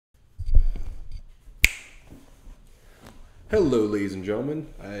Hello, ladies and gentlemen.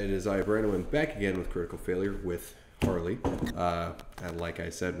 It is I, Brandon, and back again with Critical Failure with Harley. And like I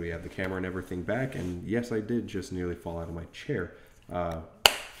said, we have the camera and everything back. And yes, I did just nearly fall out of my chair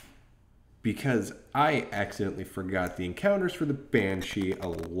because I accidentally forgot the encounters for the Banshee a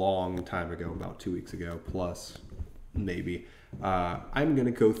long time ago, about 2 weeks ago, plus maybe. I'm going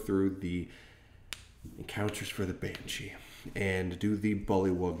to go through the encounters for the Banshee and do the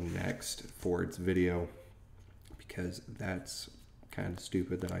Bullywug next for its video, because that's kind of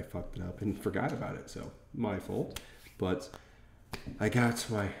stupid that I fucked it up and forgot about it, so my fault. But I got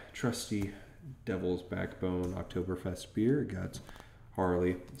my trusty Devil's Backbone Oktoberfest beer. I got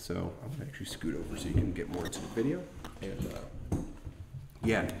Harley, so I'm gonna actually scoot over so you can get more into the video. And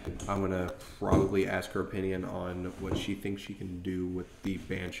yeah, I'm gonna probably ask her opinion on what she thinks she can do with the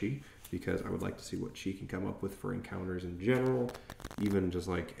Banshee, because I would like to see what she can come up with for encounters in general, even just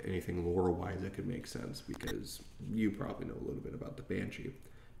like anything lore-wise that could make sense, because you probably know a little bit about the Banshee.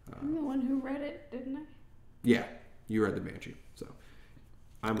 I'm the one who read it, didn't I? Yeah, you read the Banshee, so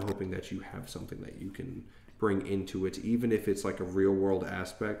I'm hoping that you have something that you can bring into it, even if it's like a real-world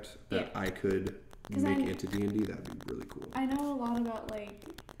aspect that I could make into D&D. That'd be really cool. I know a lot about like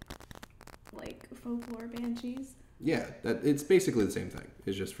folklore banshees. Yeah, it's basically the same thing.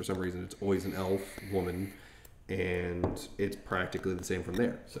 It's just for some reason it's always an elf woman, and it's practically the same from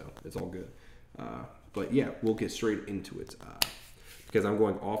there. So it's all good. But yeah, we'll get straight into it. Because I'm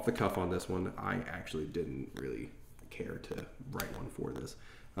going off the cuff on this one. I actually didn't really care to write one for this.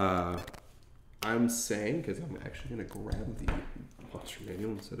 I'm saying, because I'm actually going to grab the monster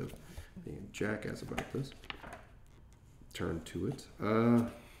manual instead of being a jackass about this. Turn to it. You're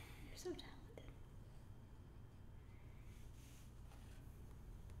so talented.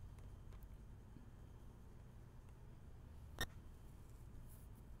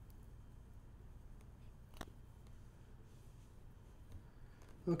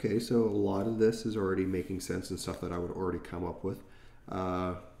 Okay, so a lot of this is already making sense and stuff that I would already come up with.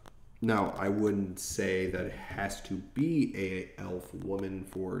 Now, I wouldn't say that it has to be a elf woman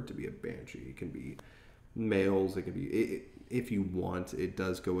for it to be a banshee. It can be males. It can be, if you want. It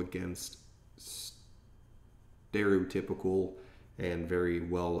does go against stereotypical and very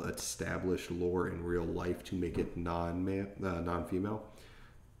well established lore in real life to make it non-female.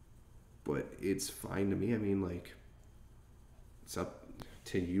 But it's fine to me. I mean, like, it's up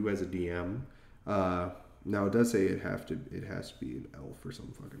to you as a DM. Now it does say it has to be an elf for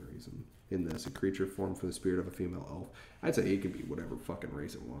some fucking reason. In this, a creature formed from the spirit of a female elf. I'd say it could be whatever fucking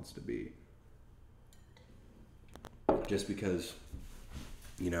race it wants to be. Just because,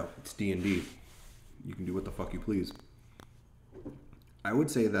 you know, it's D&D. You can do what the fuck you please. I would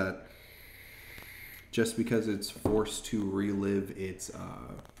say that just because it's forced to relive its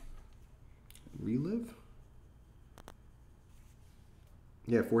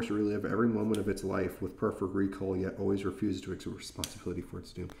forced to relive every moment of its life with perfect recall, yet always refuses to accept responsibility for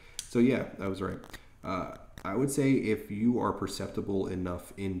its doom. So yeah, I was right. I would say if you are perceptible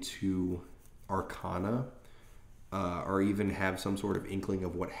enough into Arcana, or even have some sort of inkling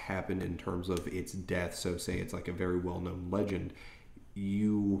of what happened in terms of its death, so say it's like a very well-known legend,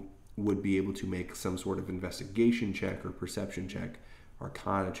 you would be able to make some sort of investigation check or perception check,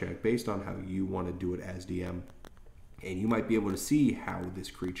 Arcana check, based on how you want to do it as DM. And you might be able to see how this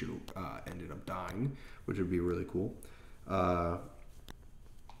creature ended up dying, which would be really cool. I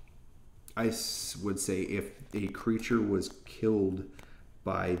would say if a creature was killed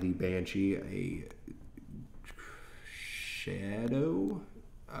by the Banshee, a shadow,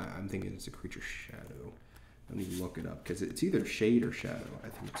 I'm thinking it's a creature shadow. I need to look it up, because it's either shade or shadow. I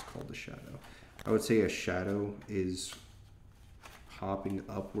think it's called a shadow. I would say a shadow is popping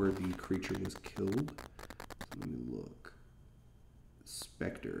up where the creature was killed. Let me look.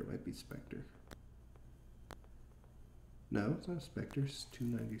 Spectre. It might be Spectre. No, it's not a Spectre. It's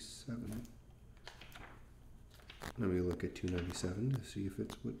 297. Let me look at 297 to see if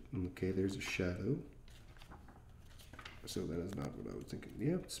it's what... Okay, there's a shadow. So that is not what I was thinking.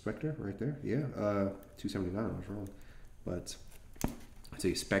 Yeah, Spectre right there. Yeah, 279. I was wrong. But I'd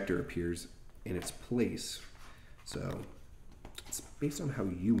say Spectre appears in its place. So it's based on how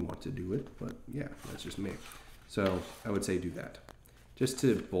you want to do it. But yeah, that's just me. So I would say do that, just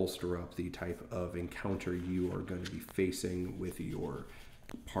to bolster up the type of encounter you are going to be facing with your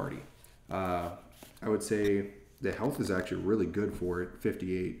party. I would say the health is actually really good for it,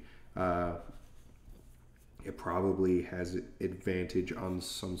 58. It probably has advantage on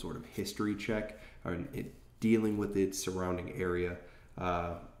some sort of history check, or dealing with its surrounding area.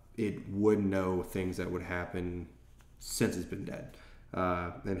 It would know things that would happen since it's been dead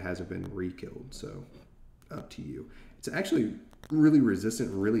and hasn't been re-killed, so up to you. It's actually really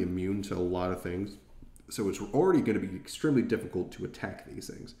resistant, really immune to a lot of things. So it's already going to be extremely difficult to attack these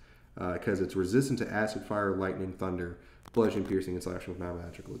things because it's resistant to acid, fire, lightning, thunder, bludgeoning, piercing, and slashing with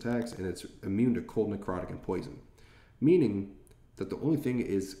non-magical attacks, and it's immune to cold, necrotic, and poison. Meaning that the only thing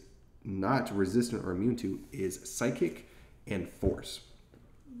is not resistant or immune to is psychic and force.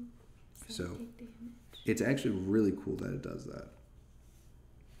 So it's actually really cool that it does that.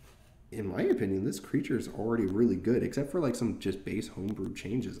 In my opinion, this creature is already really good, except for like some just base homebrew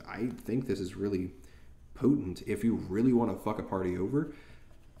changes. I think this is really potent. If you really want to fuck a party over,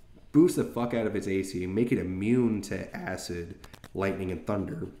 boost the fuck out of its AC, make it immune to acid, lightning, and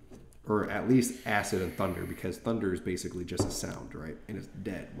thunder, or at least acid and thunder, because thunder is basically just a sound, right? And it's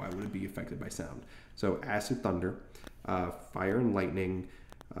dead. Why would it be affected by sound? So acid, thunder, fire and lightning,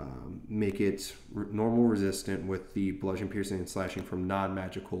 make it normal resistant with the bludgeon, piercing, and slashing from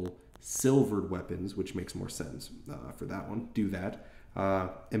non-magical silvered weapons, which makes more sense for that one. Do that.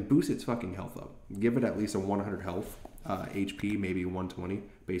 And boost its fucking health up. Give it at least a 100 health, HP, maybe 120,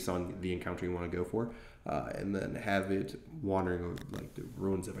 based on the encounter you want to go for. And then have it wandering over like the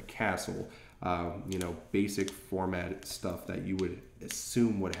ruins of a castle, basic format stuff that you would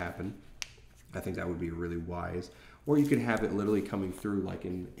assume would happen. I think that would be really wise. Or you could have it literally coming through like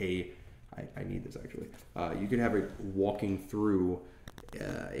in I need this actually. You could have it walking through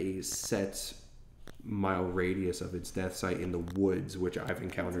a set mile radius of its death site in the woods, which I've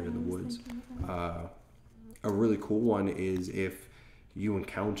encountered in the woods. A really cool one is if you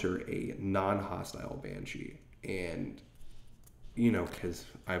encounter a non-hostile Banshee, and because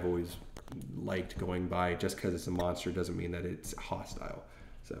I've always liked going by, just because it's a monster doesn't mean that it's hostile.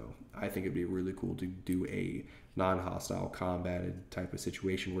 So I think it'd be really cool to do a non-hostile combated type of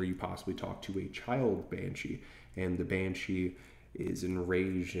situation where you possibly talk to a child Banshee, and the Banshee is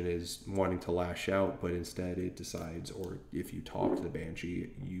enraged and is wanting to lash out, but instead it decides, or if you talk to the Banshee,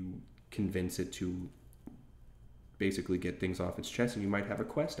 you convince it to basically get things off its chest, and you might have a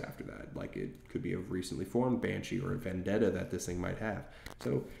quest after that. Like it could be a recently formed Banshee or a vendetta that this thing might have.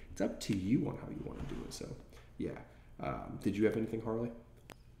 So it's up to you on how you want to do it. So yeah. Did you have anything, Harley?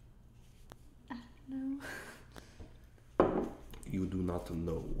 I don't know. You do not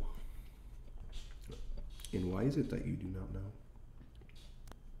know. And why is it that you do not know?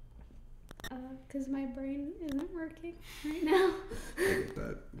 Because my brain isn't working right now. I get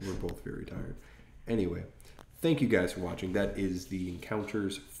that. We're both very tired. Anyway, thank you guys for watching. That is the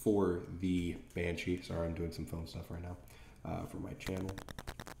encounters for the Banshee. Sorry, I'm doing some phone stuff right now for my channel.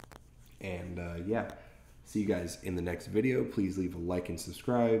 And yeah, see you guys in the next video. Please leave a like and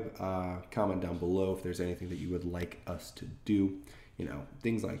subscribe. Comment down below if there's anything that you would like us to do.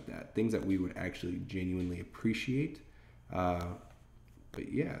 Things like that. Things that we would actually genuinely appreciate.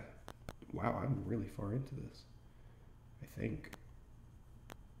 But yeah. Wow, I'm really far into this, I think.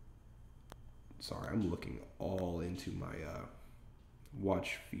 Sorry, I'm looking all into my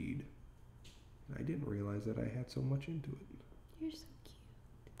watch feed. I didn't realize that I had so much into it. You're so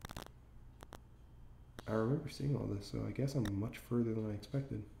cute. I remember seeing all this, so I guess I'm much further than I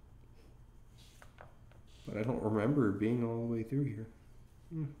expected. But I don't remember being all the way through here.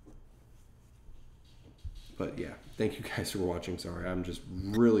 But yeah, thank you guys for watching. Sorry, I'm just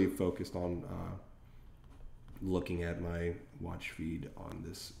really focused on looking at my watch feed on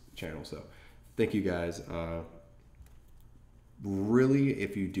this channel. So thank you guys. Really,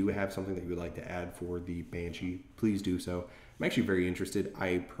 if you do have something that you would like to add for the Banshee, please do so. I'm actually very interested.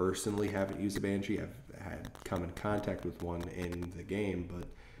 I personally haven't used a Banshee. I've had come in contact with one in the game, but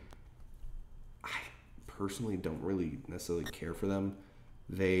I personally don't really necessarily care for them.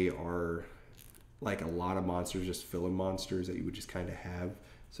 They are like a lot of monsters, just filler monsters that you would just kind of have.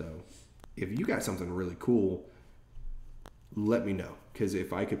 So if you got something really cool, let me know, because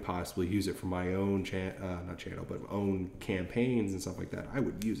if I could possibly use it for my own own campaigns and stuff like that, I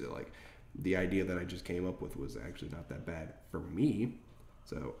would use it. Like the idea that I just came up with was actually not that bad for me,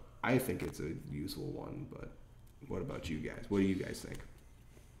 so I think it's a useful one. But what about you guys? What do you guys think?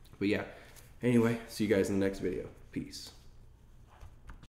 But yeah, anyway, see you guys in the next video. Peace.